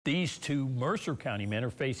These two Mercer County men are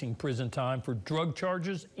facing prison time for drug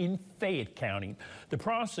charges in Fayette County. The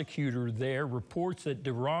prosecutor there reports that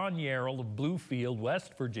Deron Yarrell of Bluefield,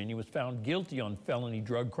 West Virginia, was found guilty on felony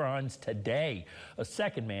drug crimes today. A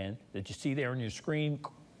second man that you see there on your screen,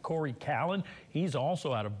 Corey Callan, he's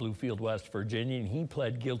also out of Bluefield, West Virginia, and he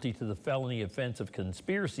pled guilty to the felony offense of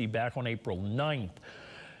conspiracy back on April 9th.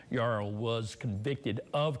 Yarrell was convicted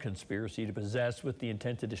of conspiracy to possess with the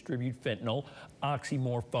intent to distribute fentanyl,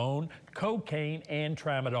 oxymorphone, cocaine, and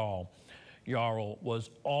tramadol. Yarrell was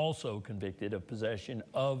also convicted of possession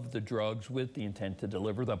of the drugs with the intent to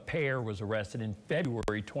deliver. The pair was arrested in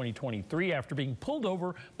February 2023 after being pulled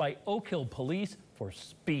over by Oak Hill police for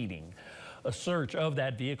speeding. A search of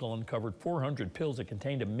that vehicle uncovered 400 pills that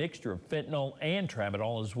contained a mixture of fentanyl and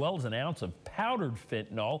tramadol, as well as an ounce of powdered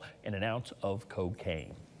fentanyl and an ounce of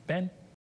cocaine. Ben?